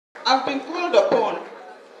I've been called upon,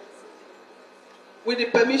 with the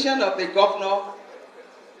permission of the governor,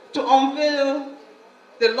 to unveil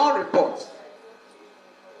the law report.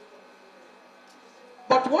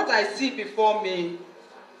 But what I see before me,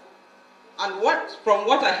 and from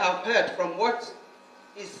what I have heard, from what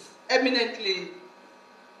is eminently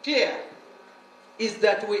clear, is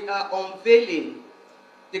that we are unveiling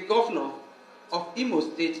the governor of Imo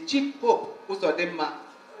State, Chief Hope Uzodimma,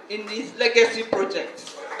 in his legacy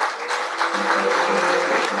project.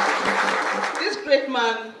 This great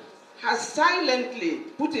man has silently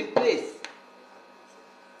put in place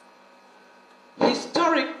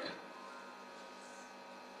historic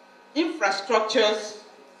infrastructures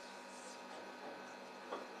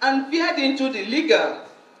and veered into the legal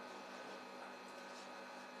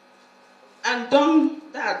and done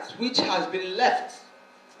that which has been left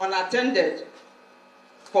unattended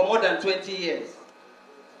for more than 20 years.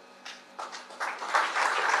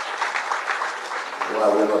 Why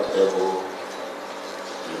are we not able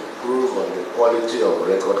to improve on the quality of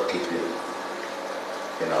record keeping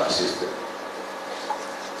in our system?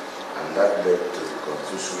 And that led to the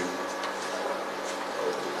constitution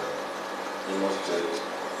of the Imo State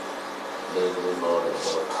Legal Law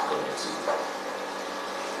Report Committee.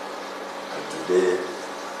 And today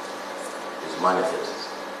is manifest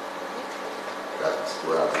that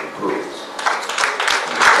we have improved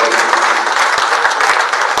in the quality of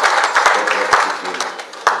record keeping in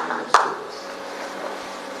Imo State.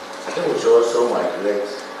 I think we should also migrate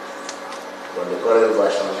from the current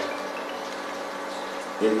version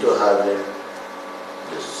into having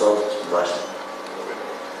the soft version,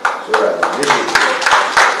 so that the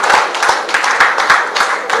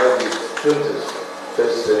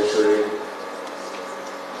 21st century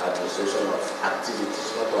administration of activities,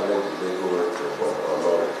 not only the legal report or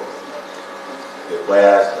law report,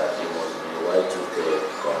 requires that you must be Y2K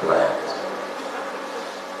compliant.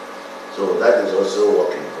 So that is also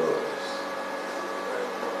work in progress.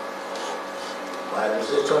 My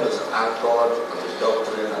administration is anchored on the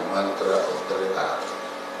doctrine and mantra of 3R: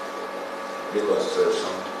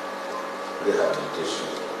 reconstruction, rehabilitation,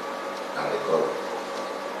 and recovery.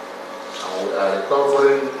 And we are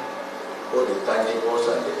recovering both the tangibles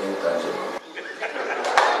and the intangibles.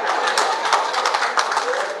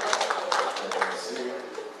 You can see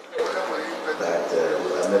that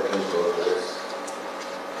we are making progress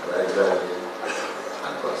gradually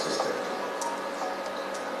and consistently.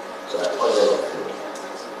 So I urge all of you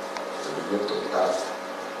to begin to tap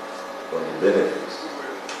on the benefits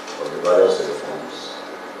of the various reforms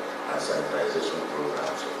and sanitization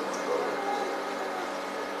programs of the government.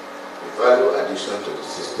 The value addition to the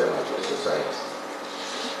system and to the society is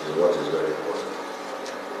what is very important.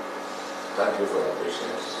 Thank you for your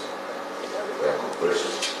patience, for your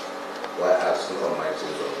cooperation, while asking Almighty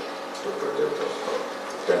God